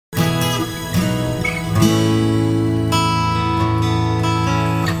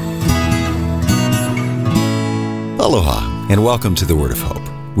Aloha, and welcome to the Word of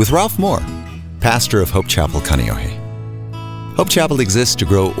Hope with Ralph Moore, pastor of Hope Chapel, Kaneohe. Hope Chapel exists to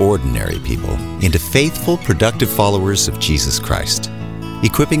grow ordinary people into faithful, productive followers of Jesus Christ,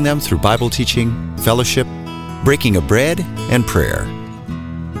 equipping them through Bible teaching, fellowship, breaking of bread, and prayer.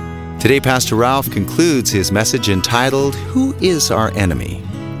 Today, Pastor Ralph concludes his message entitled, Who is Our Enemy?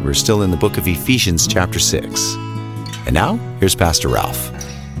 We're still in the book of Ephesians chapter 6. And now, here's Pastor Ralph.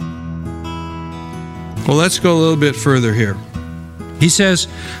 Well, let's go a little bit further here. He says,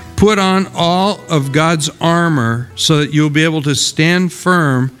 put on all of God's armor so that you'll be able to stand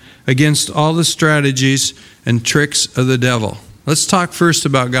firm against all the strategies and tricks of the devil. Let's talk first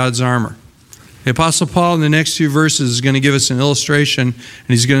about God's armor. The Apostle Paul in the next few verses is going to give us an illustration, and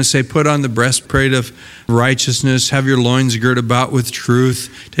he's going to say, put on the breastplate of righteousness, have your loins girt about with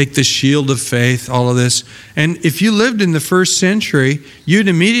truth, take the shield of faith, all of this. And if you lived in the first century, you'd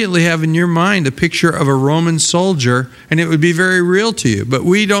immediately have in your mind a picture of a Roman soldier, and it would be very real to you. But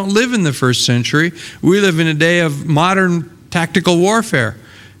we don't live in the first century. We live in a day of modern tactical warfare.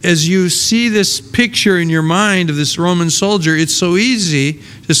 As you see this picture in your mind of this Roman soldier, it's so easy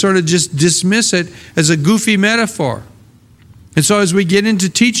to sort of just dismiss it as a goofy metaphor. And so as we get into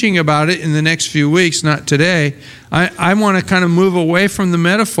teaching about it in the next few weeks, not today, I want to kind of move away from the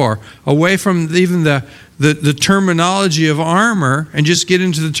metaphor, away from even the terminology of armor, and just get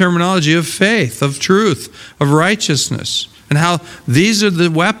into the terminology of faith, of truth, of righteousness, and how these are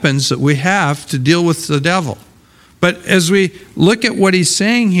the weapons that we have to deal with the devil. But as we look at what he's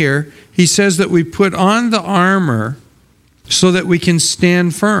saying here, he says that we put on the armor so that we can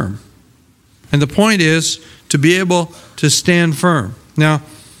stand firm. And the point is to be able to stand firm. Now,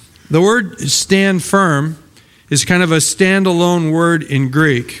 the word stand firm is kind of a standalone word in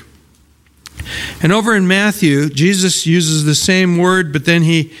Greek. And over in Matthew, Jesus uses the same word, but then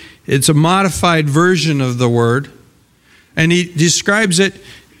it's a modified version of the word. And he describes it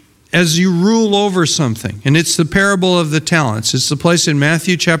as you rule over something. And it's the parable of the talents. It's the place in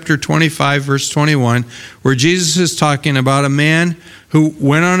Matthew chapter 25, verse 21, where Jesus is talking about a man who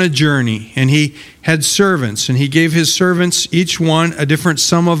went on a journey, and he had servants, and he gave his servants each one a different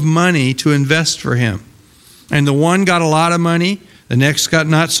sum of money to invest for him. And the one got a lot of money, the next got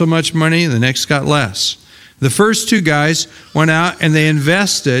not so much money, the next got less. The first two guys went out and they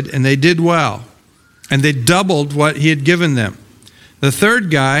invested, and they did well, and they doubled what he had given them. The third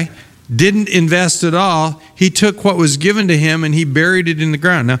guy didn't invest at all. He took what was given to him and he buried it in the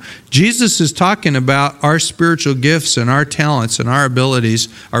ground. Now, Jesus is talking about our spiritual gifts and our talents and our abilities.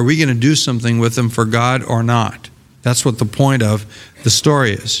 Are we going to do something with them for God or not? That's what the point of the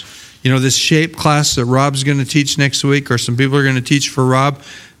story is. You know, this shape class that Rob's going to teach next week, or some people are going to teach for Rob,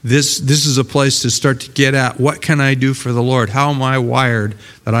 this is a place to start to get at, what can I do for the Lord? How am I wired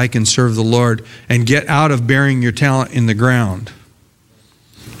that I can serve the Lord? And get out of burying your talent in the ground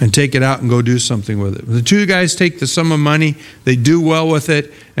and take it out and go do something with it. The two guys take the sum of money, they do well with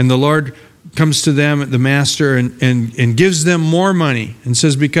it, and the Lord comes to them, the master, and gives them more money and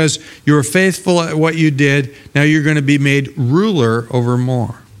says, because you were faithful at what you did, now you're going to be made ruler over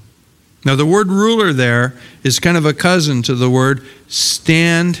more. Now the word ruler there is kind of a cousin to the word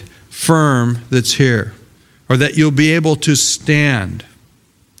stand firm that's here, or that you'll be able to stand.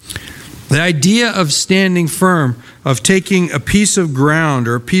 The idea of standing firm, of taking a piece of ground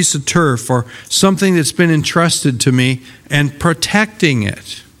or a piece of turf or something that's been entrusted to me and protecting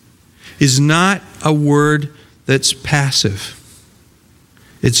it, is not a word that's passive.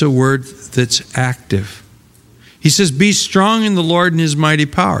 It's a word that's active. He says, be strong in the Lord and His mighty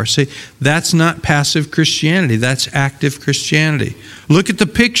power. Say, that's not passive Christianity. That's active Christianity. Look at the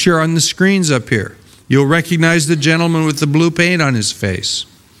picture on the screens up here. You'll recognize the gentleman with the blue paint on his face.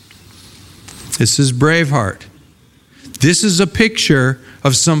 This is Braveheart. This is a picture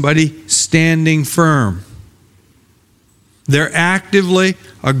of somebody standing firm. They're actively,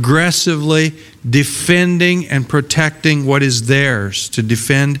 aggressively defending and protecting what is theirs to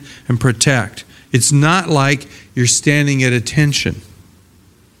defend and protect. It's not like you're standing at attention.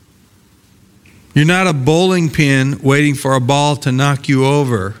 You're not a bowling pin waiting for a ball to knock you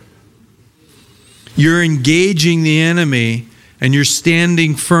over. You're engaging the enemy, and you're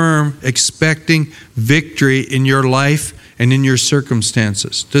standing firm, expecting victory in your life and in your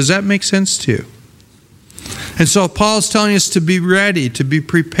circumstances. Does that make sense to you? And so Paul's telling us to be ready, to be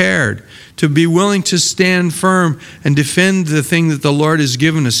prepared, to be willing to stand firm and defend the thing that the Lord has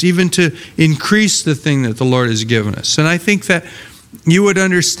given us, even to increase the thing that the Lord has given us. And I think that you would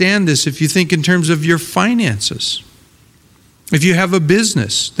understand this if you think in terms of your finances. If you have a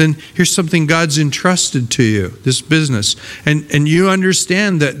business, then here's something God's entrusted to you, this business. And you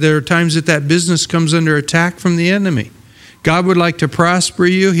understand that there are times that business comes under attack from the enemy. God would like to prosper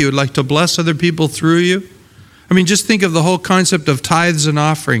you. He would like to bless other people through you. I mean, just think of the whole concept of tithes and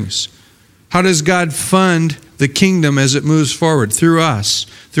offerings. How does God fund the kingdom as it moves forward? Through us,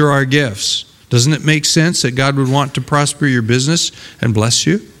 through our gifts. Doesn't it make sense that God would want to prosper your business and bless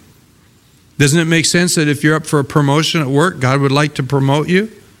you? Doesn't it make sense that if you're up for a promotion at work, God would like to promote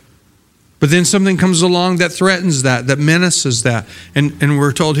you? But then something comes along that threatens that menaces that. And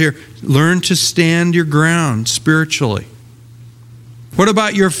we're told here, learn to stand your ground spiritually. What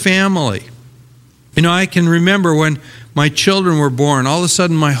about your family? You know, I can remember when my children were born, all of a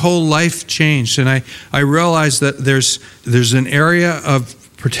sudden my whole life changed. And I realized that there's an area of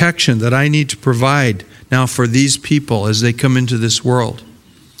protection that I need to provide now for these people as they come into this world.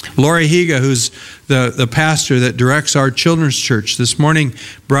 Lori Higa, who's the pastor that directs our children's church, this morning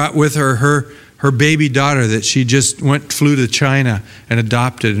brought with her baby daughter that she just flew to China and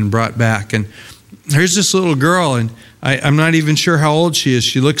adopted and brought back. And here's this little girl, and I'm not even sure how old she is.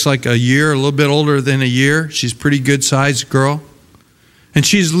 She looks like a little bit older than a year. She's a pretty good-sized girl. And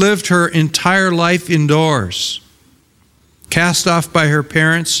she's lived her entire life indoors, cast off by her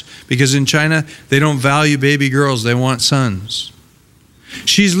parents, because in China, they don't value baby girls. They want sons.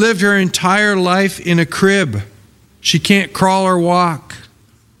 She's lived her entire life in a crib. She can't crawl or walk.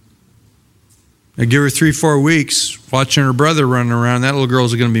 I give her 3-4 weeks watching her brother running around. That little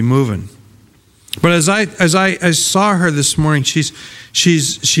girl's going to be moving. But as I saw her this morning, she's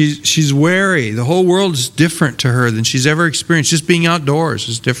wary. The whole world is different to her than she's ever experienced. Just being outdoors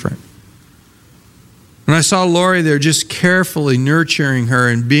is different. And I saw Lori there just carefully nurturing her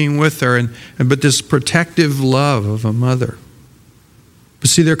and being with her, but this protective love of a mother. But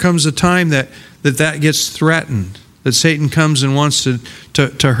see, there comes a time that gets threatened, that Satan comes and wants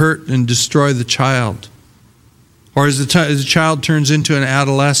to hurt and destroy the child. Or as the child turns into an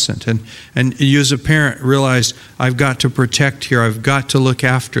adolescent, and you as a parent realize, I've got to protect here, I've got to look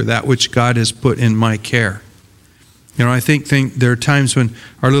after that which God has put in my care. You know, I think there are times when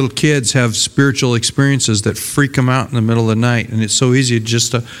our little kids have spiritual experiences that freak them out in the middle of the night, and it's so easy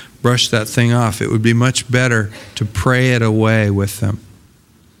just to brush that thing off. It would be much better to pray it away with them.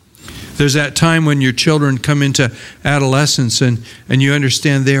 There's that time when your children come into adolescence and you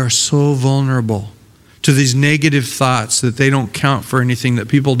understand they are so vulnerable to these negative thoughts, that they don't count for anything, that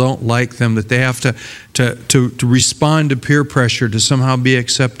people don't like them, that they have to respond to peer pressure to somehow be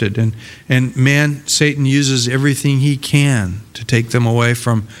accepted. And man, Satan uses everything he can to take them away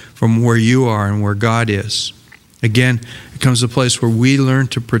from where you are and where God is. Again, it comes to a place where we learn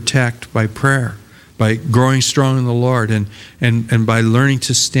to protect by prayer, by growing strong in the Lord, and by learning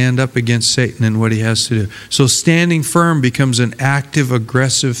to stand up against Satan and what he has to do. So standing firm becomes an active,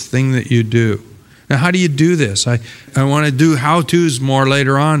 aggressive thing that you do. Now, how do you do this? I want to do how-tos more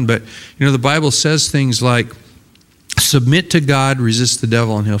later on, but you know, the Bible says things like, submit to God, resist the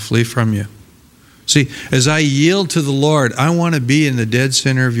devil, and he'll flee from you. See, as I yield to the Lord, I want to be in the dead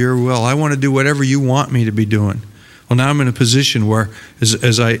center of your will. I want to do whatever you want me to be doing. Well, now I'm in a position where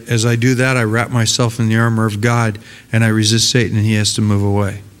as I do that, I wrap myself in the armor of God, and I resist Satan, and he has to move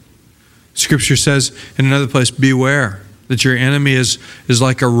away. Scripture says in another place, beware that your enemy is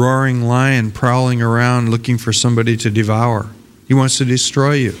like a roaring lion prowling around looking for somebody to devour. He wants to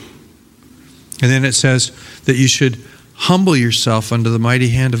destroy you. And then it says that you should humble yourself under the mighty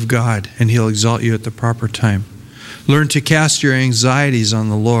hand of God, and he'll exalt you at the proper time. Learn to cast your anxieties on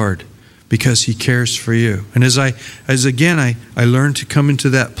the Lord, because he cares for you. And as I learn to come into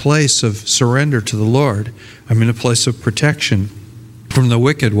that place of surrender to the Lord, I'm in a place of protection from the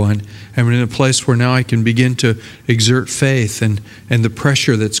wicked one. I'm in a place where now I can begin to exert faith and the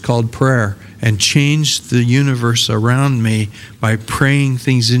pressure that's called prayer, and change the universe around me by praying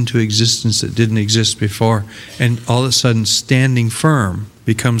things into existence that didn't exist before. And all of a sudden, standing firm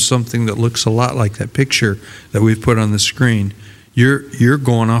becomes something that looks a lot like that picture that we've put on the screen. You're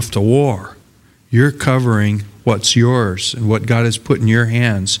going off to war. You're covering what's yours and what God has put in your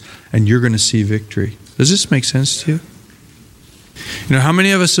hands, and you're going to see victory. Does this make sense to you? You know, how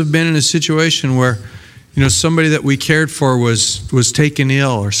many of us have been in a situation where, you know, somebody that we cared for was taken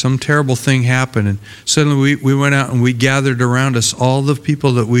ill, or some terrible thing happened, and suddenly we went out and we gathered around us all the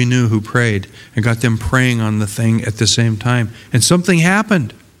people that we knew who prayed, and got them praying on the thing at the same time, and something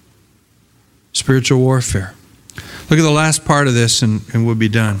happened. Spiritual warfare. Look at the last part of this and we'll be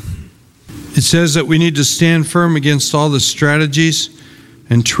done. It says that we need to stand firm against all the strategies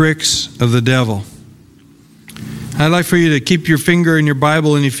and tricks of the devil. I'd like for you to keep your finger in your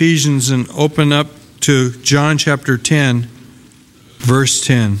Bible in Ephesians and open up to John chapter 10. verse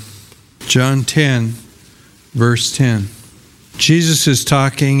 10. John 10, verse 10. Jesus is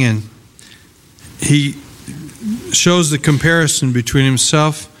talking, and he shows the comparison between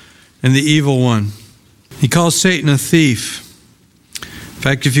himself and the evil one. He calls Satan a thief. In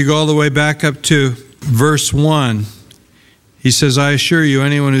fact, if you go all the way back up to verse 1, he says, I assure you,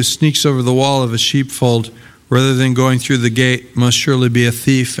 anyone who sneaks over the wall of a sheepfold rather than going through the gate must surely be a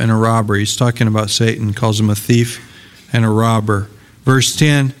thief and a robber. He's talking about Satan, calls him a thief and a robber. Verse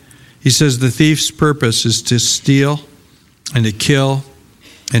 10, he says the thief's purpose is to steal and to kill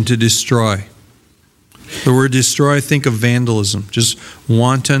and to destroy. The word destroy, think of vandalism, just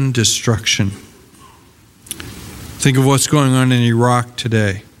wanton destruction. Think of what's going on in Iraq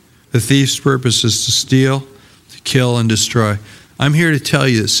today. The thief's purpose is to steal, to kill, and destroy. I'm here to tell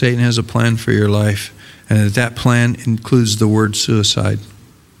you that Satan has a plan for your life, and that plan includes the word suicide.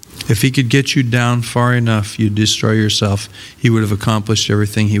 If he could get you down far enough, you'd destroy yourself. He would have accomplished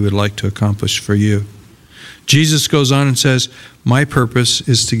everything he would like to accomplish for you. Jesus goes on and says, my purpose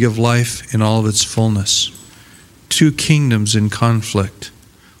is to give life in all of its fullness. Two kingdoms in conflict,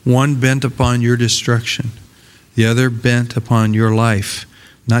 one bent upon your destruction, the other bent upon your life,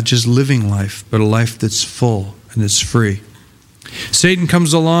 not just living life, but a life that's full and it's free. Satan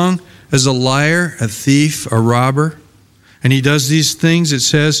comes along as a liar, a thief, a robber, and he does these things. It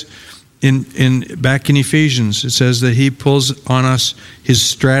says back in Ephesians, it says that he pulls on us his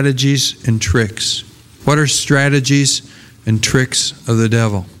strategies and tricks. What are strategies and tricks of the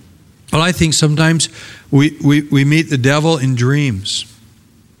devil? Well, I think sometimes we meet the devil in dreams.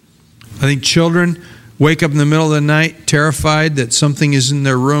 I think children wake up in the middle of the night terrified that something is in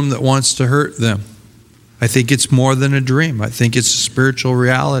their room that wants to hurt them. I think it's more than a dream. I think it's a spiritual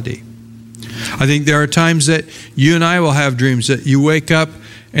reality. I think there are times that you and I will have dreams that you wake up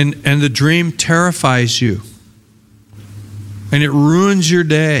and the dream terrifies you. And it ruins your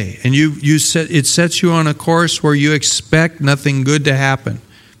day. And it sets you on a course where you expect nothing good to happen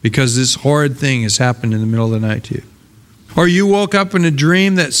because this horrid thing has happened in the middle of the night to you. Or you woke up in a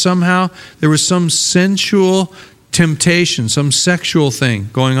dream that somehow there was some sensual temptation, some sexual thing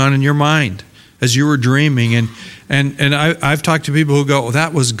going on in your mind as you were dreaming. And I've talked to people who go, well,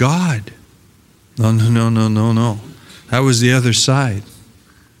 that was God. No. That was the other side.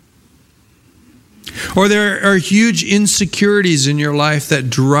 Or there are huge insecurities in your life that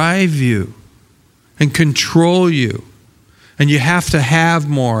drive you and control you. And you have to have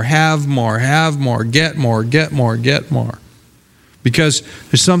more, get more. Because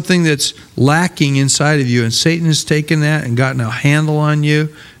there's something that's lacking inside of you, and Satan has taken that and gotten a handle on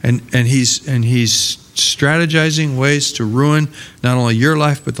you, and he's strategizing ways to ruin not only your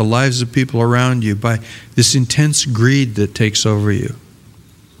life but the lives of people around you by this intense greed that takes over you,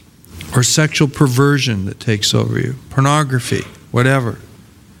 or sexual perversion that takes over you, pornography, whatever.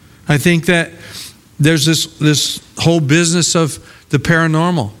 I think that there's this whole business of the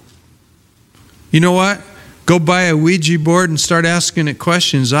paranormal. You know what? Go buy a Ouija board and start asking it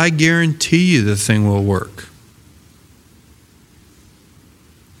questions. I guarantee you the thing will work.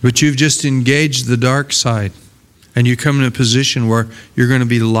 But you've just engaged the dark side, and you come in a position where you're going to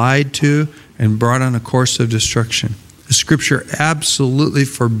be lied to and brought on a course of destruction. The Scripture absolutely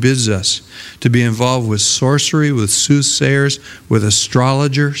forbids us to be involved with sorcery, with soothsayers, with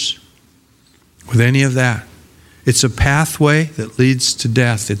astrologers, with any of that. It's a pathway that leads to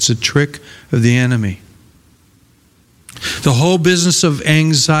death. It's a trick of the enemy. The whole business of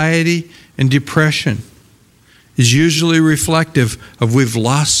anxiety and depression is usually reflective of we've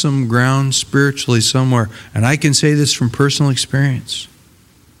lost some ground spiritually somewhere. And I can say this from personal experience,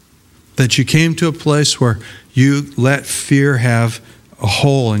 that you came to a place where you let fear have a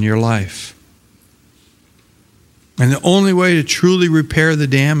hole in your life. And the only way to truly repair the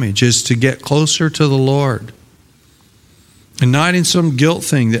damage is to get closer to the Lord. And not in some guilt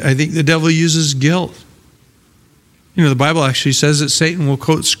thing. I think the devil uses guilt. You know, the Bible actually says that Satan will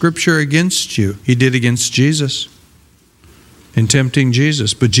quote Scripture against you. He did against Jesus in tempting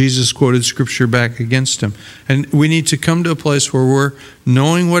Jesus, but Jesus quoted Scripture back against him. And we need to come to a place where we're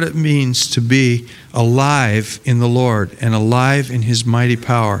knowing what it means to be alive in the Lord and alive in His mighty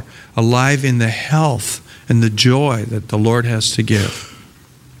power, alive in the health and the joy that the Lord has to give.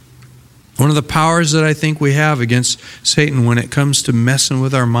 One of the powers that I think we have against Satan when it comes to messing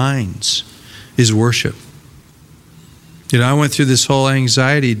with our minds is worship. You know, I went through this whole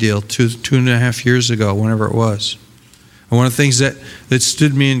anxiety deal two and a half years ago, whenever it was. And one of the things that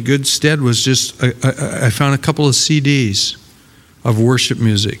stood me in good stead was just, I found a couple of CDs of worship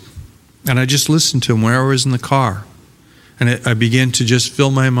music. And I just listened to them whenever I was in the car. And I began to just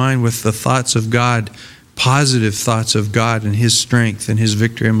fill my mind with the thoughts of God positive thoughts of God and His strength and His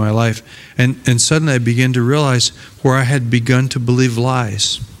victory in my life. And suddenly I began to realize where I had begun to believe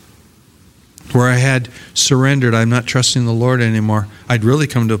lies, where I had surrendered. I'm not trusting the Lord anymore. I'd really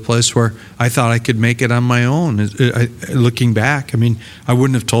come to a place where I thought I could make it on my own. Looking back, I mean, I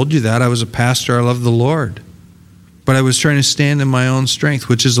wouldn't have told you that. I was a pastor. I loved the Lord. But I was trying to stand in my own strength,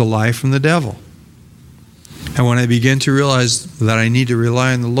 which is a lie from the devil. And when I began to realize that I need to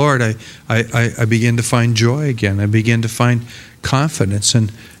rely on the Lord, I began to find joy again. I began to find confidence.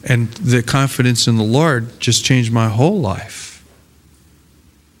 And the confidence in the Lord just changed my whole life.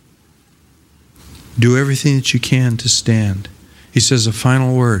 Do everything that you can to stand. He says a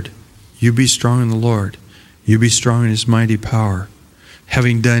final word. You be strong in the Lord. You be strong in His mighty power.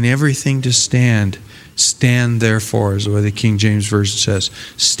 Having done everything to stand, stand therefore, is the way the King James Version says.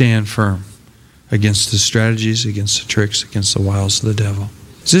 Stand firm against the strategies, against the tricks, against the wiles of the devil.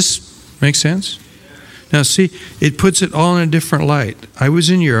 Does this make sense? Now see, it puts it all in a different light. I was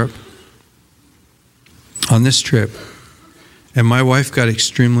in Europe on this trip, and my wife got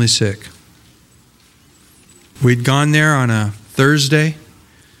extremely sick. We'd gone there on a Thursday.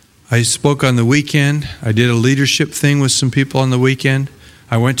 I spoke on the weekend. I did a leadership thing with some people on the weekend.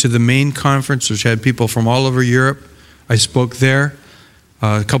 I went to the main conference, which had people from all over Europe. I spoke there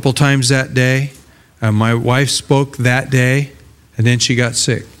a couple times that day. My wife spoke that day, and then she got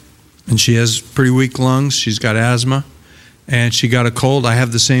sick. And she has pretty weak lungs. She's got asthma, and she got a cold. I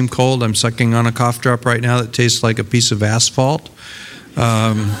have the same cold. I'm sucking on a cough drop right now that tastes like a piece of asphalt,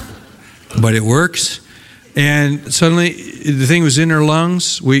 but it works. And suddenly, the thing was in her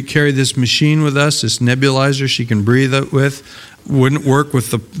lungs. We carried this machine with us, this nebulizer she can breathe with. Wouldn't work with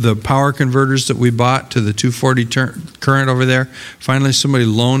the power converters that we bought to the 240 current over there. Finally, somebody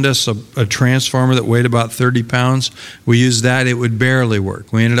loaned us a transformer that weighed about 30 pounds. We used that. It would barely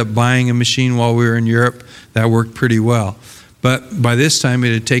work. We ended up buying a machine while we were in Europe. That worked pretty well. But by this time,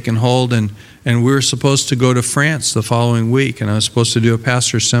 it had taken hold, and we were supposed to go to France the following week. And I was supposed to do a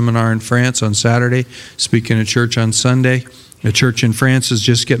pastor's seminar in France on Saturday, speak in a church on Sunday. The church in France is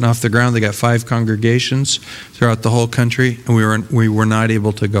just getting off the ground. They got 5 congregations throughout the whole country, and we were not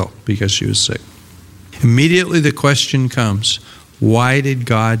able to go because she was sick. Immediately the question comes, why did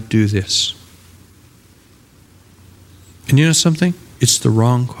God do this? And you know something? It's the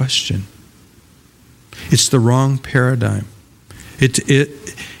wrong question. It's the wrong paradigm.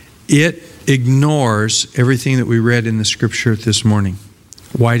 It ignores everything that we read in the scripture this morning.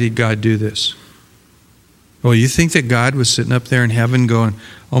 Why did God do this? Well, you think that God was sitting up there in heaven going,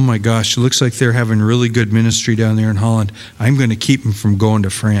 oh my gosh, it looks like they're having really good ministry down there in Holland. I'm going to keep them from going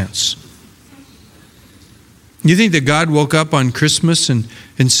to France. You think that God woke up on Christmas and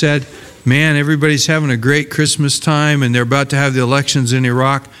said, man, everybody's having a great Christmas time and they're about to have the elections in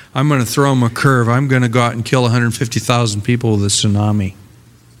Iraq. I'm going to throw them a curve. I'm going to go out and kill 150,000 people with a tsunami.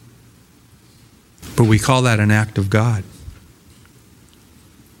 But we call that an act of God.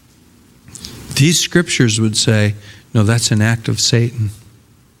 These scriptures would say, no, that's an act of Satan.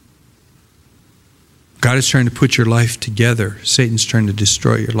 God is trying to put your life together. Satan's trying to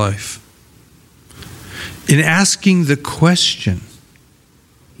destroy your life. In asking the question,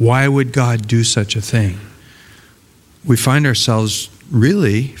 why would God do such a thing? We find ourselves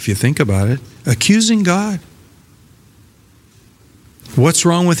really, if you think about it, accusing God. What's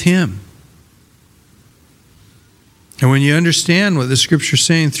wrong with Him? And when you understand what the scripture's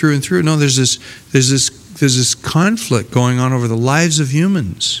saying through and through, no, there's this conflict going on over the lives of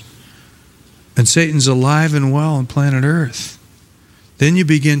humans. And Satan's alive and well on planet Earth. Then you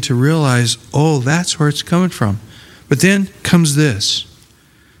begin to realize, oh, that's where it's coming from. But then comes this.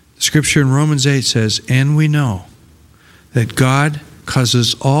 The scripture in Romans 8 says, and we know that God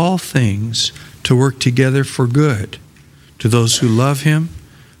causes all things to work together for good to those who love Him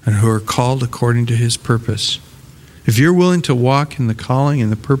and who are called according to His purpose. If you're willing to walk in the calling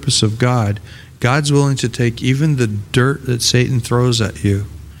and the purpose of God, God's willing to take even the dirt that Satan throws at you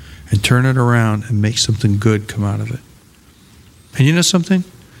and turn it around and make something good come out of it. And you know something?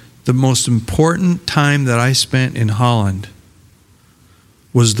 The most important time that I spent in Holland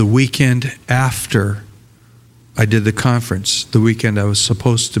was the weekend after I did the conference, the weekend I was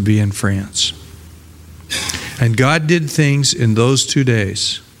supposed to be in France. And God did things in those 2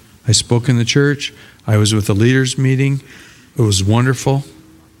 days. I spoke in the church. I was with a leaders meeting. It was wonderful.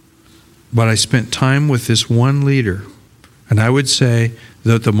 But I spent time with this one leader. And I would say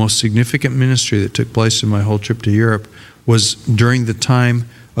that the most significant ministry that took place in my whole trip to Europe was during the time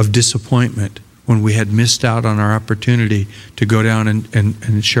of disappointment when we had missed out on our opportunity to go down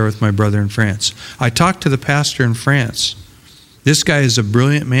and share with my brother in France. I talked to the pastor in France, This guy is a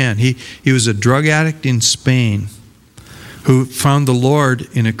brilliant man. He was a drug addict in Spain who found the Lord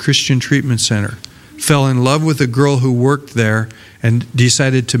in a Christian treatment center, fell in love with a girl who worked there, and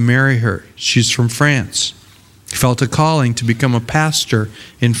decided to marry her. She's from France. He felt a calling to become a pastor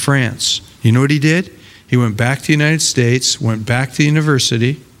in France. You know what he did? He went back to the United States, went back to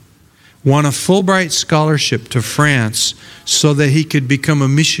university, won a Fulbright scholarship to France so that he could become a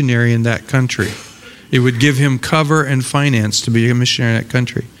missionary in that country. It would give him cover and finance to be a missionary in that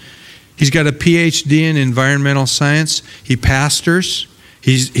country. He's got a PhD in environmental science. He pastors.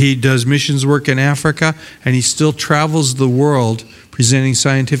 He does missions work in Africa, and he still travels the world presenting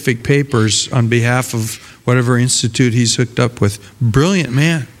scientific papers on behalf of whatever institute he's hooked up with. Brilliant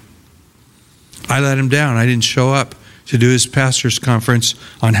man. I let him down. I didn't show up to do his pastor's conference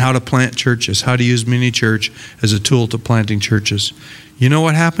on how to plant churches, how to use mini church as a tool to planting churches. You know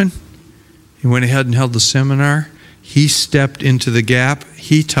what happened? He went ahead and held the seminar. He stepped into the gap.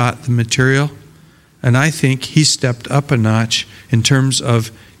 He taught the material. And I think he stepped up a notch in terms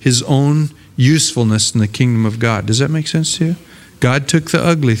of his own usefulness in the kingdom of God. Does that make sense to you? God took the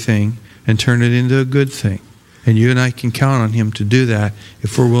ugly thing and turned it into a good thing. And you and I can count on him to do that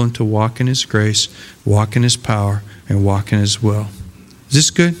if we're willing to walk in his grace, walk in his power, and walk in his will. Is this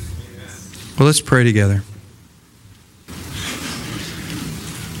good? Well, let's pray together.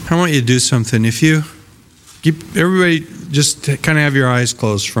 I want you to do something. If you keep everybody, just kind of have your eyes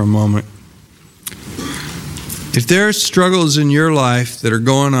closed for a moment. If there are struggles in your life that are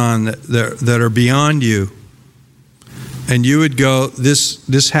going on that are beyond you, and you would go,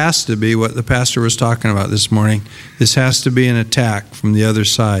 this has to be what the pastor was talking about this morning. This has to be an attack from the other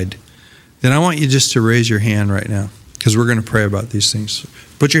side. Then I want you just to raise your hand right now, because we're going to pray about these things.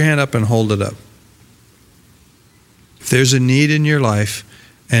 Put your hand up and hold it up. If there's a need in your life,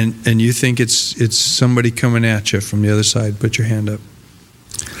 and you think it's somebody coming at you from the other side, put your hand up.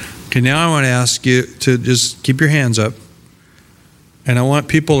 Okay, now I want to ask you to just keep your hands up. And I want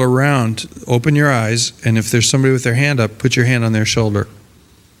people around, open your eyes, and if there's somebody with their hand up, put your hand on their shoulder.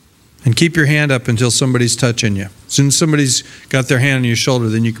 And keep your hand up until somebody's touching you. As soon as somebody's got their hand on your shoulder,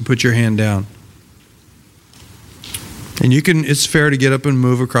 then you can put your hand down. And it's fair to get up and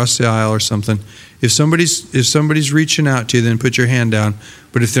move across the aisle or something. If somebody's reaching out to you, then put your hand down.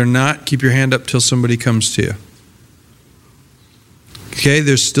 But if they're not, keep your hand up till somebody comes to you. Okay,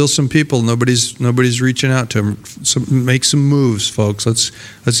 there's still some people. Nobody's reaching out to them. So make some moves, folks.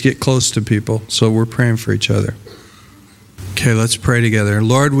 Let's get close to people. So we're praying for each other. Okay, let's pray together.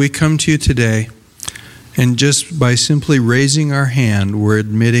 Lord, we come to you today, and just by simply raising our hand, we're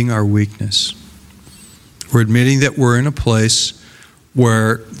admitting our weakness. We're admitting that we're in a place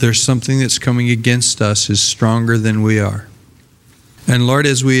where there's something that's coming against us is stronger than we are. And Lord,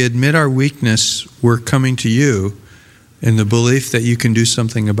 as we admit our weakness, we're coming to you in the belief that you can do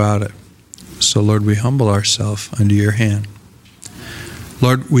something about it. So Lord, we humble ourselves under your hand.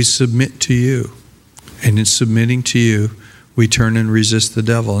 Lord, we submit to you. And in submitting to you, we turn and resist the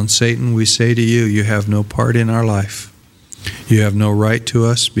devil. And Satan, we say to you, you have no part in our life. You have no right to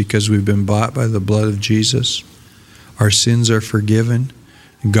us because we've been bought by the blood of Jesus. Our sins are forgiven.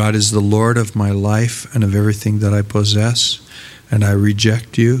 God is the Lord of my life and of everything that I possess. And I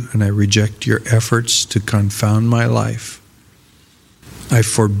reject you, and I reject your efforts to confound my life. I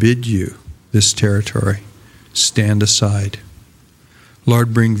forbid you this territory. Stand aside.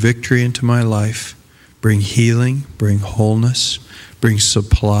 Lord, bring victory into my life. Bring healing, bring wholeness, bring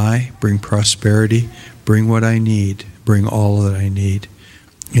supply, bring prosperity, bring what I need, bring all that I need.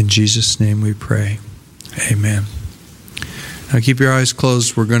 In Jesus' name we pray. Amen. Now keep your eyes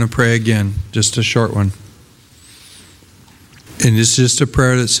closed. We're going to pray again, just a short one. And it's just a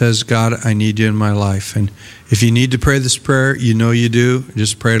prayer that says, God, I need you in my life. And if you need to pray this prayer, you know you do.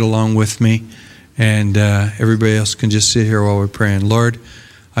 Just pray it along with me. And everybody else can just sit here while we're praying. Lord,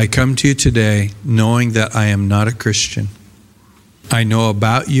 I come to you today knowing that I am not a Christian. I know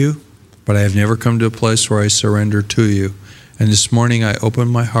about you, but I have never come to a place where I surrender to you. And this morning I open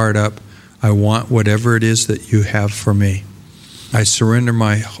my heart up. I want whatever it is that you have for me. I surrender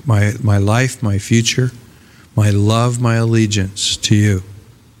my life, my future, my love, my allegiance to you.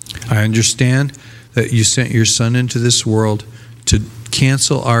 I understand that you sent your Son into this world to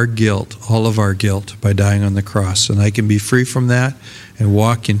cancel our guilt, all of our guilt, by dying on the cross. And I can be free from that and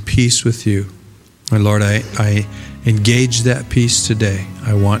walk in peace with you. And Lord, I engage that peace today.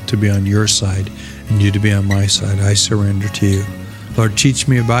 I want to be on your side and you to be on my side. I surrender to you. Lord, teach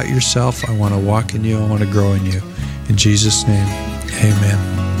me about yourself. I want to walk in you. I want to grow in you. In Jesus' name,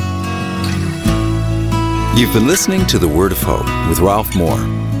 amen. You've been listening to The Word of Hope with Ralph Moore,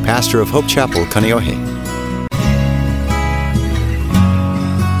 pastor of Hope Chapel, Kaneohe.